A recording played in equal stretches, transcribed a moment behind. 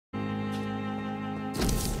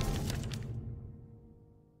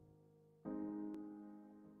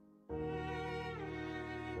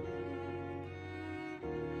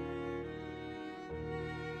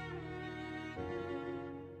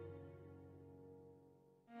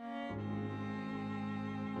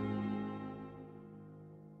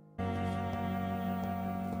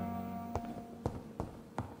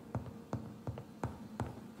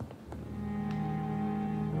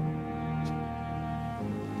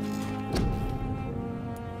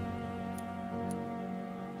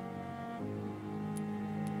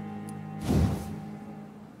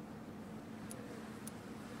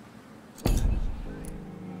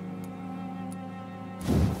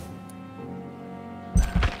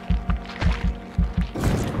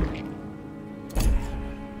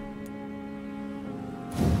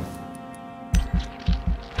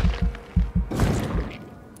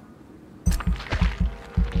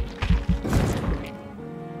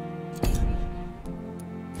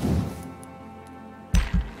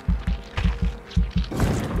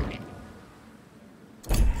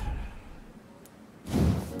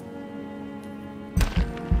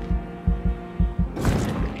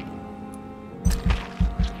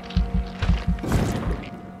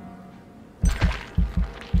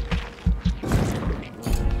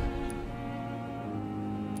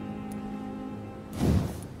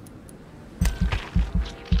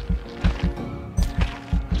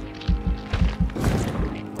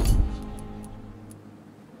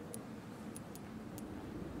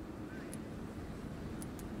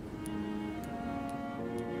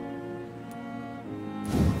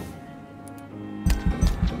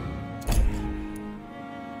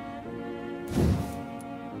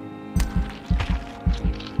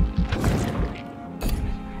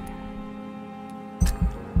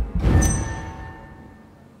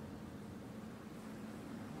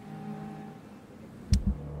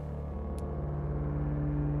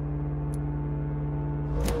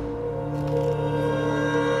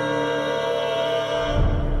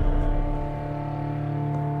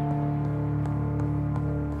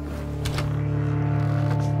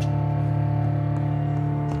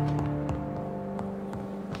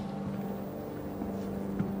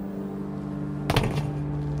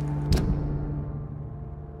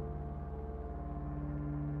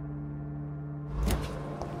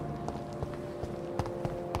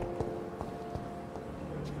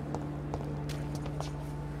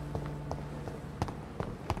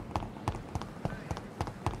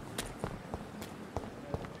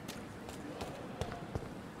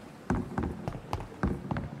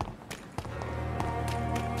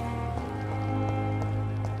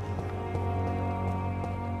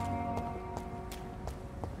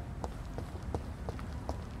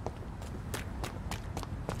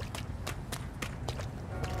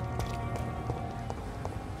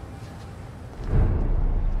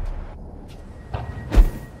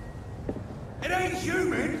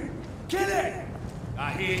Human? Kill it!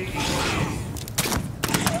 I hear you.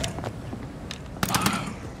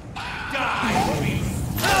 Die,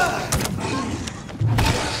 beast!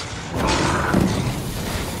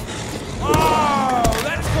 Oh,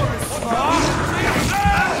 that's what it's smart!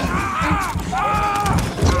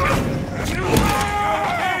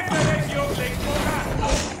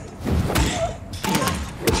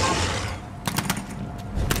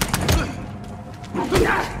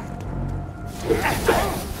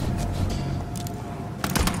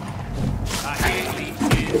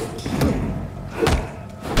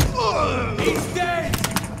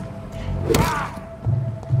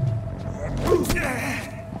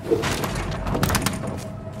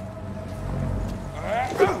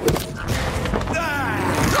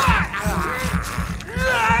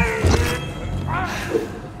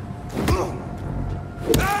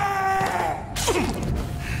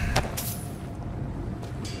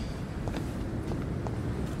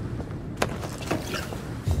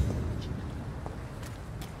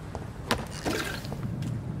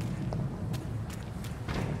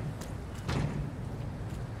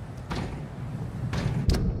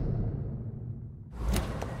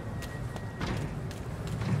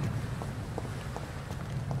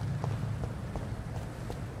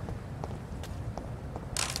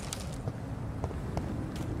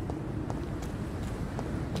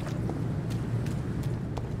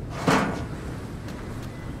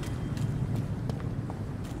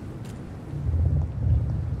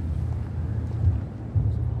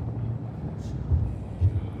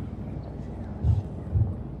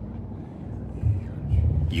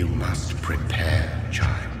 You must prepare,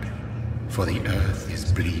 child, for the earth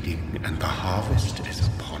is bleeding and the harvest is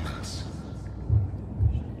upon us.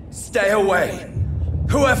 Stay away,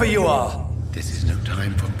 whoever you are! This is no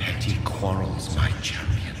time for petty quarrels, my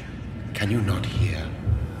champion. Can you not hear?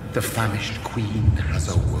 The famished queen has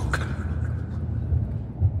awoken.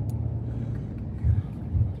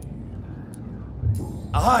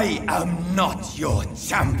 I am not your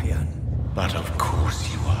champion. But of course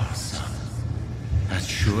you are, son. As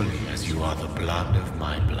surely as you are the blood of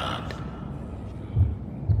my blood.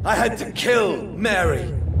 I had to kill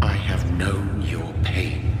Mary. I have known your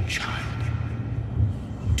pain, child.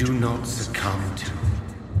 Do not succumb to...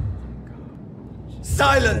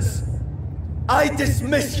 Silence! I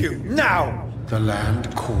dismiss you, now! The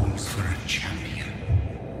land calls for a champion.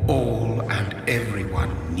 All and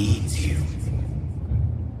everyone needs you.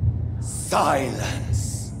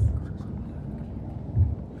 Silence!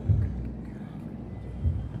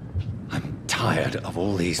 I'm tired of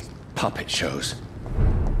all these puppet shows.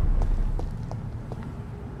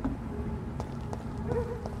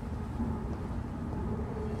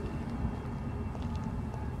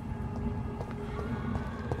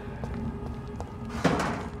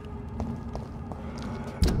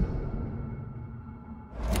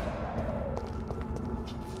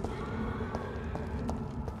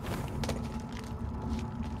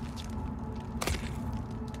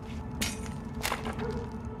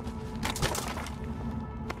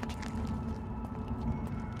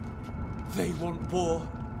 They want war.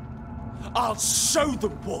 I'll show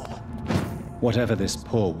them war! Whatever this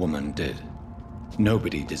poor woman did,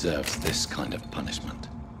 nobody deserves this kind of punishment.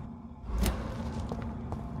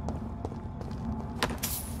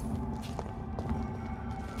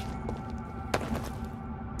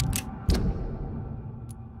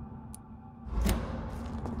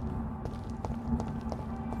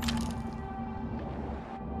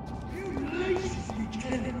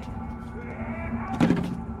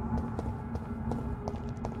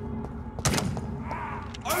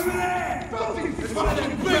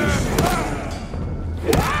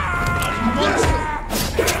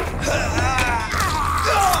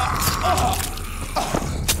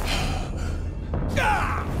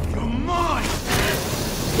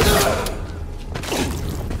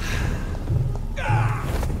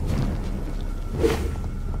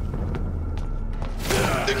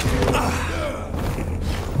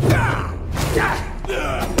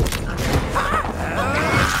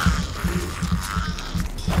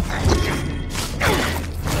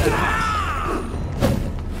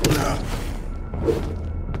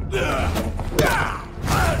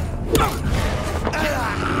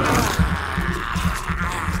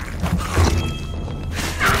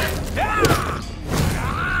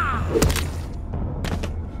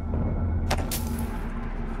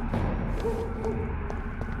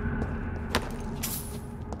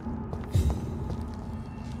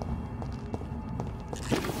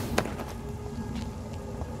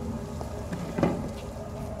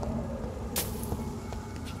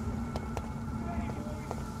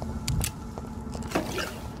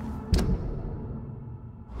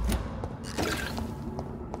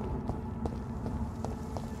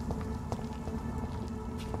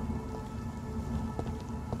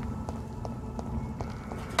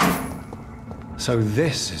 So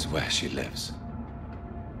this is where she lives.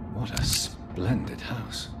 What a splendid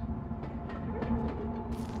house.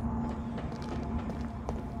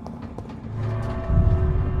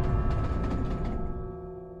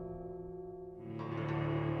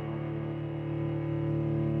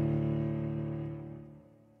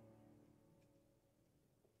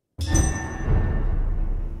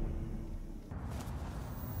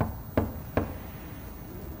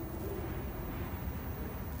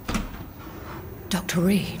 Dr.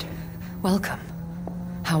 Reed, welcome.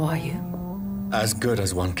 How are you? As good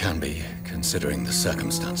as one can be, considering the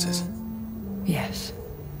circumstances. Yes.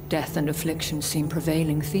 Death and affliction seem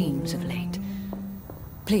prevailing themes of late.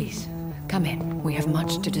 Please, come in. We have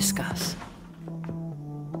much to discuss.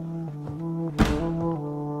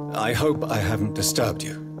 I hope I haven't disturbed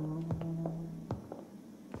you.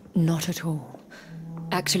 Not at all.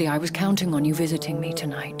 Actually, I was counting on you visiting me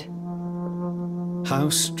tonight. How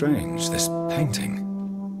strange, this painting.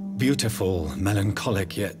 Beautiful,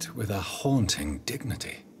 melancholic, yet with a haunting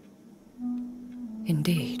dignity.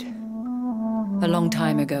 Indeed. A long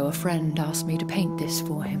time ago, a friend asked me to paint this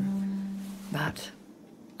for him. But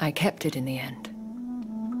I kept it in the end.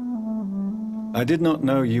 I did not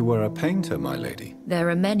know you were a painter, my lady. There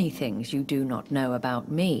are many things you do not know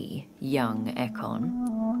about me, young Ekon.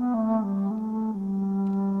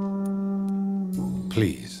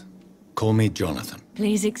 Please, call me Jonathan.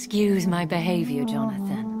 Please excuse my behavior,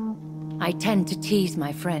 Jonathan. I tend to tease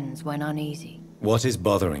my friends when uneasy. What is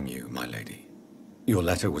bothering you, my lady? Your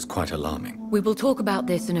letter was quite alarming. We will talk about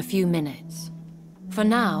this in a few minutes. For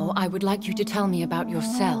now, I would like you to tell me about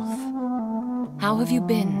yourself. How have you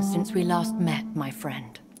been since we last met, my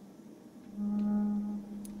friend?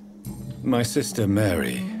 My sister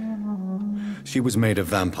Mary. She was made a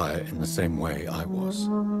vampire in the same way I was.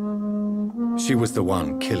 She was the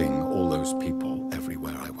one killing all those people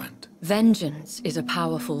everywhere I went. Vengeance is a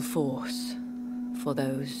powerful force for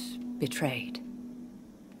those betrayed.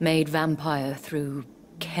 Made vampire through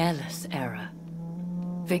careless error.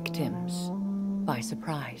 Victims by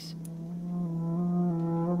surprise.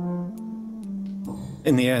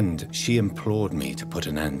 In the end, she implored me to put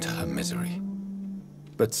an end to her misery.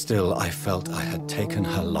 But still, I felt I had taken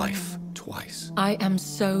her life twice. I am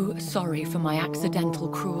so sorry for my accidental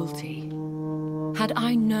cruelty. Had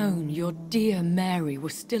I known your dear Mary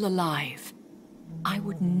was still alive, I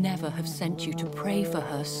would never have sent you to pray for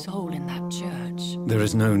her soul in that church. There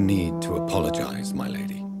is no need to apologize, my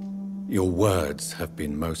lady. Your words have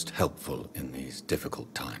been most helpful in these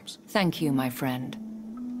difficult times. Thank you, my friend.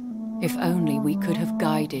 If only we could have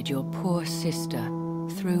guided your poor sister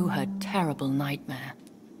through her terrible nightmare.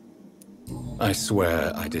 I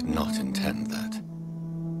swear I did not intend that.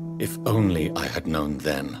 If only I had known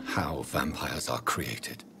then how vampires are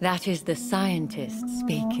created. That is the scientist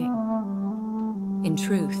speaking. In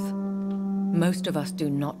truth, most of us do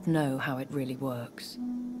not know how it really works.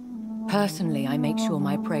 Personally, I make sure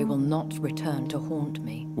my prey will not return to haunt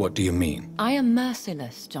me. What do you mean? I am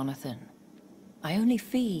merciless, Jonathan. I only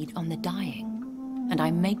feed on the dying, and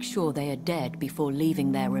I make sure they are dead before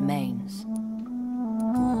leaving their remains.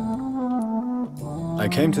 I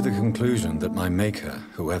came to the conclusion that my maker,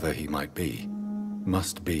 whoever he might be,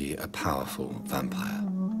 must be a powerful vampire.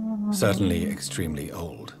 Certainly extremely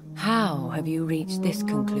old. How have you reached this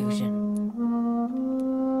conclusion?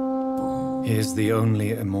 He is the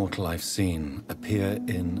only immortal I've seen appear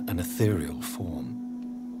in an ethereal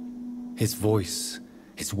form. His voice,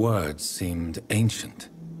 his words seemed ancient.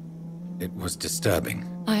 It was disturbing.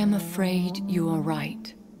 I am afraid you are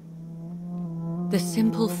right. The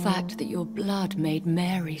simple fact that your blood made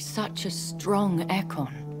Mary such a strong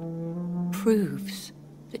Ekon proves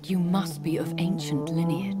that you must be of ancient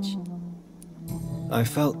lineage. I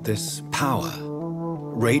felt this power,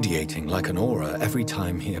 radiating like an aura every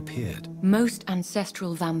time he appeared. Most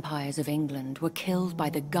ancestral vampires of England were killed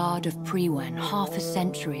by the Guard of Priwen half a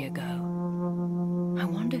century ago. I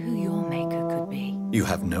wonder who your maker could be. You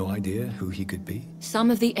have no idea who he could be? Some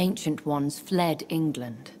of the ancient ones fled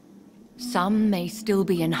England. Some may still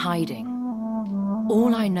be in hiding.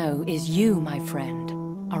 All I know is you, my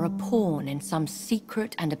friend, are a pawn in some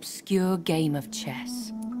secret and obscure game of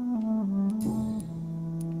chess.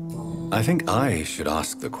 I think I should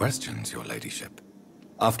ask the questions, your ladyship.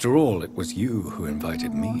 After all, it was you who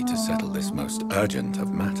invited me to settle this most urgent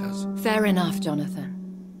of matters. Fair enough, Jonathan.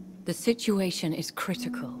 The situation is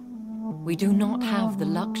critical. We do not have the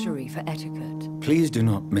luxury for etiquette. Please do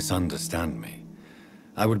not misunderstand me.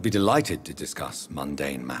 I would be delighted to discuss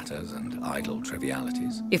mundane matters and idle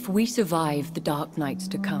trivialities. If we survive the dark nights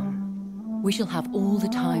to come, we shall have all the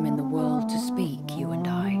time in the world to speak, you and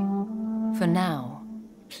I. For now,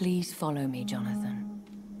 please follow me, Jonathan.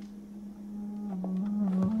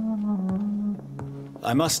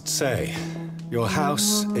 I must say, your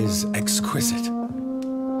house is exquisite.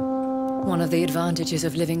 One of the advantages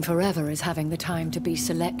of living forever is having the time to be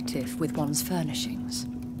selective with one's furnishings.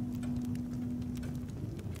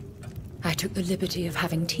 I took the liberty of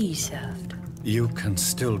having tea served. You can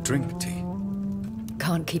still drink tea.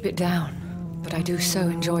 Can't keep it down, but I do so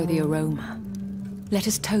enjoy the aroma. Let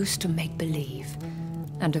us toast to make-believe.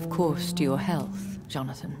 And of course, to your health,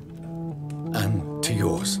 Jonathan. And to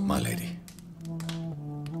yours, my lady.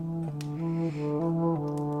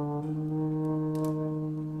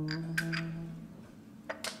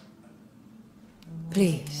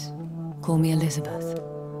 Please, call me Elizabeth.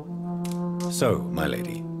 So, my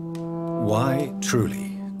lady, why,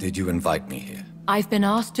 truly, did you invite me here? I've been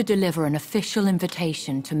asked to deliver an official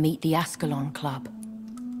invitation to meet the Ascalon Club.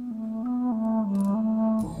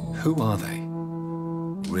 Who are they?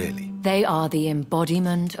 Really? They are the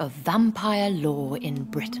embodiment of vampire law in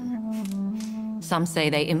Britain. Some say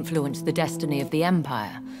they influence the destiny of the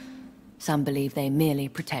Empire. Some believe they merely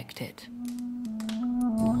protect it.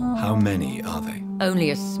 How many are they?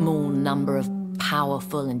 Only a small number of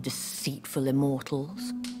powerful and deceitful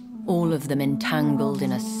immortals. All of them entangled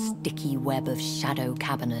in a sticky web of shadow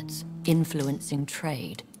cabinets, influencing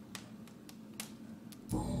trade.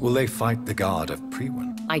 Will they fight the Guard of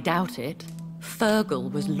Priwen? I doubt it.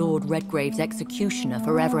 Fergal was Lord Redgrave's executioner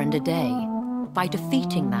forever and a day. By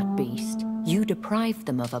defeating that beast, you deprived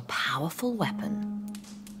them of a powerful weapon.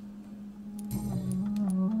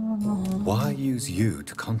 Why use you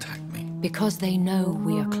to contact me? Because they know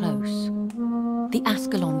we are close. The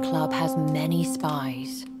Ascalon Club has many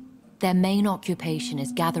spies. Their main occupation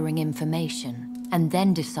is gathering information, and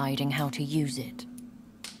then deciding how to use it.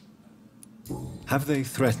 Have they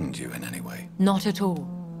threatened you in any way? Not at all.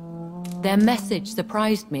 Their message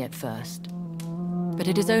surprised me at first. But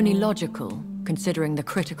it is only logical, considering the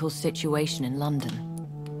critical situation in London.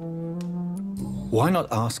 Why not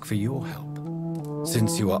ask for your help?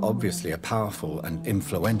 Since you are obviously a powerful and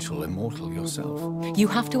influential immortal yourself. You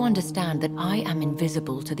have to understand that I am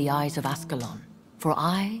invisible to the eyes of Ascalon, for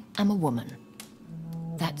I am a woman.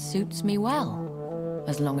 That suits me well,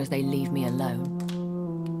 as long as they leave me alone.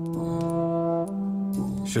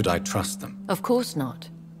 Should I trust them? Of course not.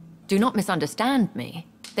 Do not misunderstand me.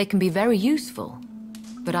 They can be very useful,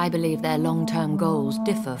 but I believe their long-term goals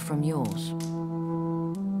differ from yours.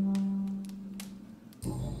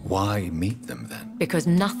 Why meet them then? Because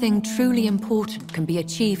nothing truly important can be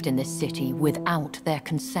achieved in this city without their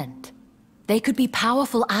consent. They could be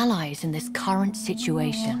powerful allies in this current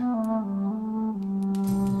situation.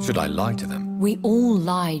 Should I lie to them? We all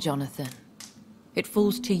lie, Jonathan. It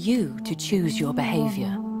falls to you to choose your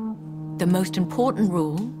behavior. The most important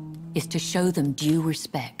rule is to show them due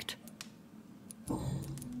respect.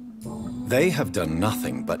 They have done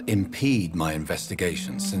nothing but impede my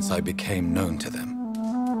investigations since I became known to them.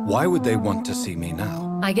 Why would they want to see me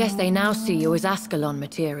now? I guess they now see you as Ascalon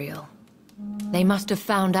material. They must have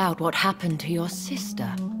found out what happened to your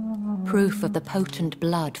sister. Proof of the potent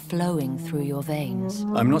blood flowing through your veins.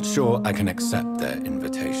 I'm not sure I can accept their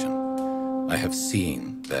invitation. I have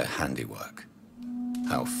seen their handiwork.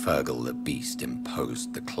 How Fergal the Beast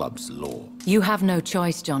imposed the club's law. You have no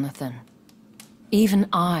choice, Jonathan. Even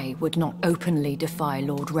I would not openly defy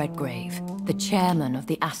Lord Redgrave, the chairman of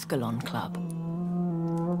the Ascalon Club.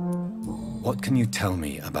 What can you tell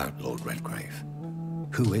me about Lord Redgrave?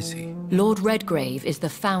 Who is he? Lord Redgrave is the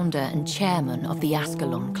founder and chairman of the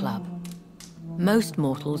Ascalon Club. Most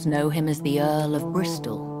mortals know him as the Earl of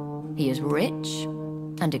Bristol. He is rich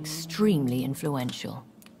and extremely influential.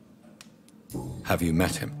 Have you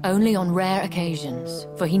met him? Only on rare occasions,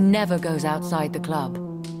 for he never goes outside the club.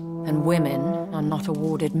 And women are not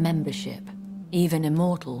awarded membership, even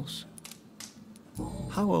immortals.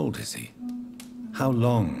 How old is he? How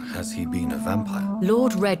long has he been a vampire?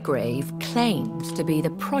 Lord Redgrave claims to be the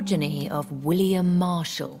progeny of William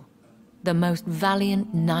Marshall, the most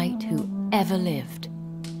valiant knight who ever lived.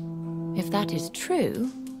 If that is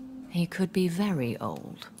true, he could be very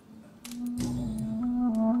old.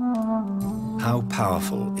 How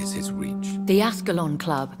powerful is his reach? The Ascalon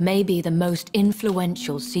Club may be the most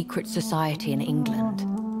influential secret society in England.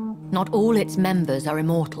 Not all its members are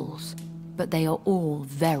immortals, but they are all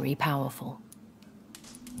very powerful.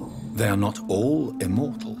 They are not all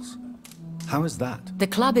immortals. How is that? The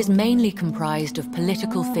club is mainly comprised of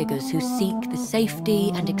political figures who seek the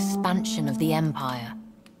safety and expansion of the Empire.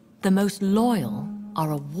 The most loyal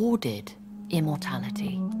are awarded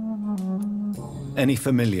immortality. Any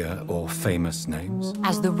familiar or famous names?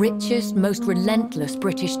 As the richest, most relentless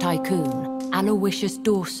British tycoon, Aloysius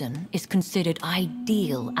Dawson is considered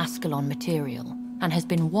ideal Ascalon material and has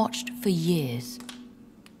been watched for years.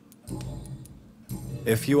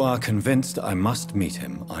 If you are convinced I must meet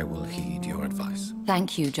him, I will heed your advice.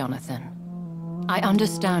 Thank you, Jonathan. I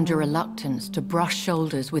understand your reluctance to brush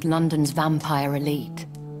shoulders with London's vampire elite.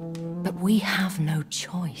 But we have no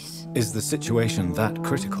choice. Is the situation that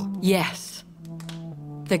critical? Yes.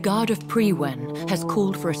 The Guard of Prewen has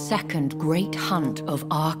called for a second great hunt of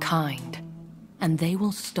our kind. And they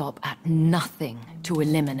will stop at nothing to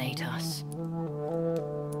eliminate us.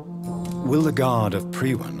 Will the Guard of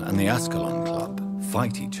Prewen and the Ascalon Club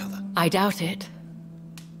fight each other? I doubt it.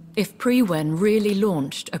 If Prewen really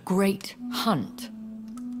launched a great hunt,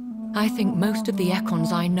 I think most of the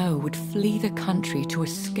Ekons I know would flee the country to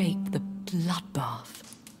escape the bloodbath.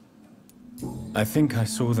 I think I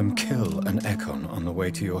saw them kill an Ekon on the way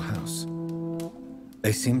to your house.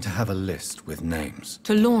 They seem to have a list with names.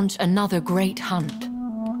 To launch another great hunt,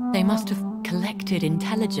 they must have collected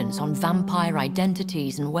intelligence on vampire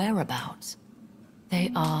identities and whereabouts. They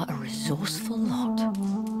are a resourceful lot.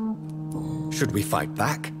 Should we fight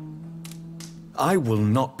back? I will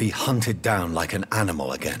not be hunted down like an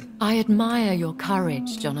animal again. I admire your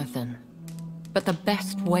courage, Jonathan. But the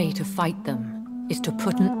best way to fight them is to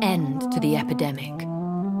put an end to the epidemic.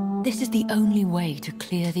 This is the only way to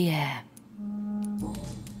clear the air.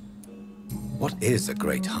 What is a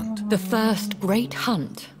great hunt? The first great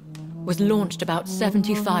hunt was launched about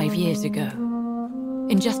 75 years ago.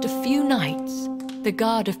 In just a few nights, the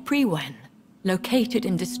Guard of Prewen located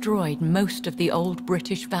and destroyed most of the old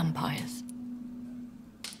British vampires.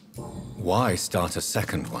 Why start a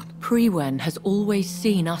second one? Prewen has always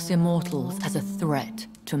seen us immortals as a threat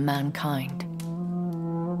to mankind.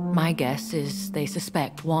 My guess is they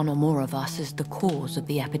suspect one or more of us as the cause of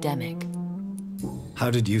the epidemic.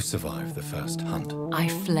 How did you survive the first hunt? I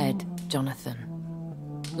fled, Jonathan.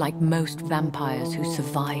 Like most vampires who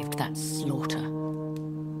survived that slaughter.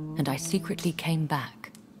 And I secretly came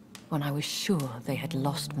back when I was sure they had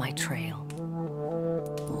lost my trail.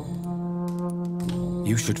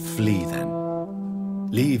 You should flee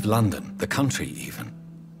then. Leave London, the country even.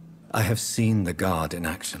 I have seen the Guard in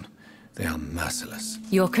action. They are merciless.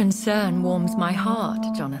 Your concern warms my heart,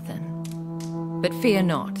 Jonathan. But fear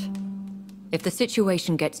not. If the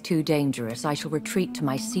situation gets too dangerous, I shall retreat to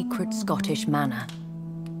my secret Scottish manor.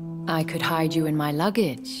 I could hide you in my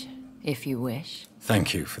luggage, if you wish.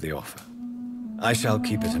 Thank you for the offer. I shall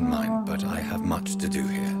keep it in mind, but I have much to do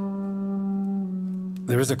here.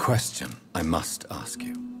 There is a question I must ask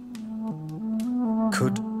you.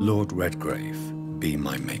 Could Lord Redgrave be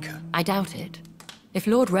my maker? I doubt it. If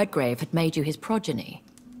Lord Redgrave had made you his progeny,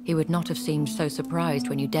 he would not have seemed so surprised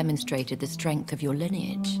when you demonstrated the strength of your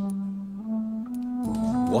lineage.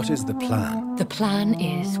 What is the plan? The plan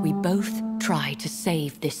is we both try to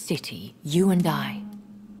save this city, you and I.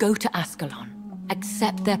 Go to Ascalon,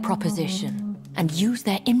 accept their proposition, and use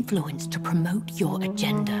their influence to promote your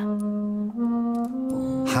agenda.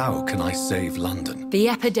 How can I save London? The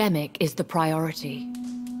epidemic is the priority.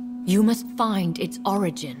 You must find its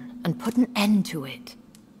origin and put an end to it.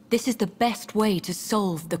 This is the best way to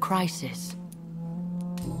solve the crisis.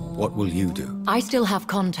 What will you do? I still have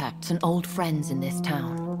contacts and old friends in this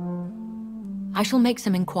town. I shall make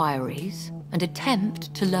some inquiries and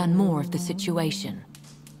attempt to learn more of the situation.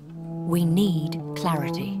 We need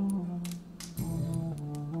clarity.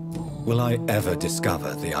 Will I ever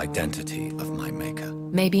discover the identity of my maker?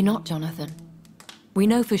 Maybe not, Jonathan. We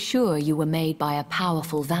know for sure you were made by a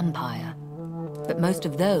powerful vampire, but most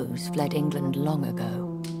of those fled England long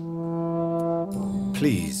ago.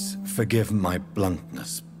 Please forgive my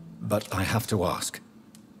bluntness, but I have to ask.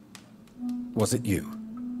 Was it you?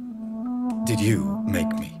 Did you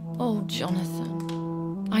make me? Oh,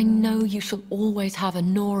 Jonathan. I know you shall always have a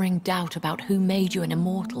gnawing doubt about who made you an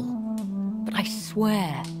immortal, but I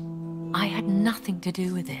swear, I had nothing to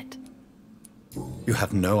do with it. You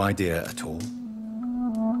have no idea at all?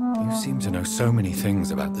 You seem to know so many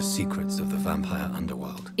things about the secrets of the vampire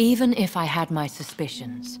underworld. Even if I had my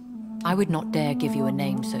suspicions, I would not dare give you a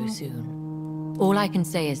name so soon. All I can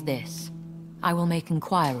say is this. I will make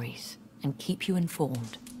inquiries and keep you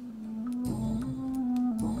informed.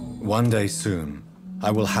 One day soon,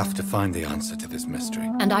 I will have to find the answer to this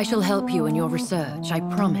mystery. And I shall help you in your research, I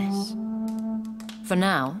promise. For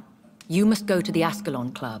now, you must go to the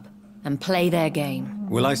Ascalon Club and play their game.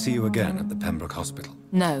 Will I see you again at the Pembroke Hospital?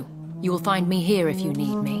 No, you will find me here if you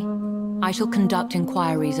need me. I shall conduct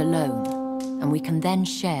inquiries alone, and we can then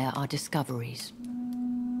share our discoveries.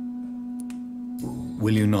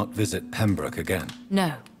 Will you not visit Pembroke again?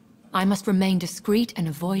 No. I must remain discreet and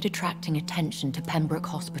avoid attracting attention to Pembroke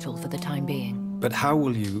Hospital for the time being. But how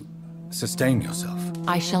will you sustain yourself?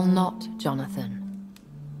 I shall not, Jonathan.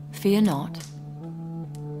 Fear not.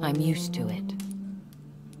 I'm used to it.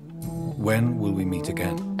 When will we meet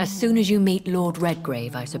again? As soon as you meet Lord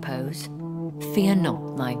Redgrave, I suppose. Fear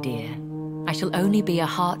not, my dear. I shall only be a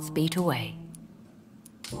heart's beat away.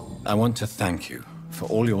 I want to thank you for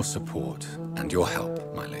all your support and your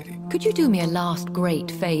help, my lady. Could you do me a last great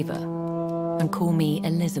favor and call me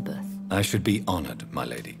Elizabeth? I should be honored, my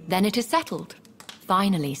lady. Then it is settled.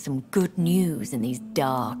 Finally, some good news in these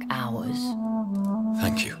dark hours.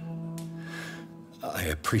 Thank you. I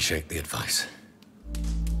appreciate the advice.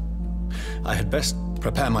 I had best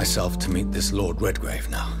prepare myself to meet this Lord Redgrave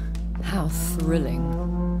now. How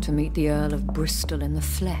thrilling to meet the Earl of Bristol in the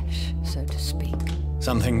flesh, so to speak.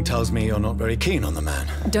 Something tells me you're not very keen on the man.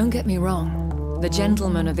 Don't get me wrong. The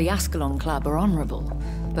gentlemen of the Ascalon Club are honorable,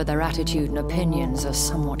 but their attitude and opinions are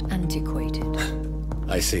somewhat antiquated.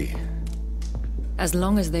 I see. As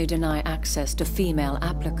long as they deny access to female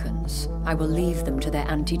applicants, I will leave them to their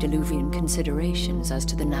antediluvian considerations as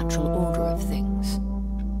to the natural order of things.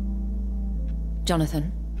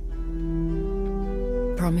 Jonathan,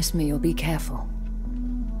 promise me you'll be careful.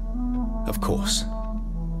 Of course.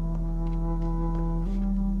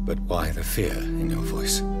 But why the fear in your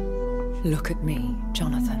voice? Look at me,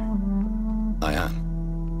 Jonathan. I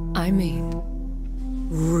am. I mean,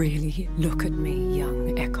 really look at me,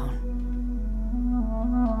 young Ekon.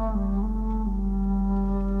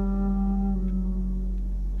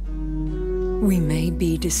 We may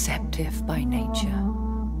be deceptive by nature,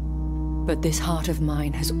 but this heart of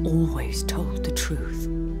mine has always told the truth.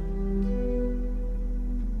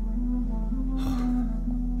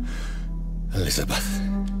 Elizabeth.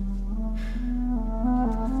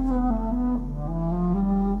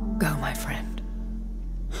 Go, my friend.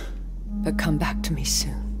 But come back to me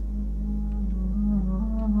soon.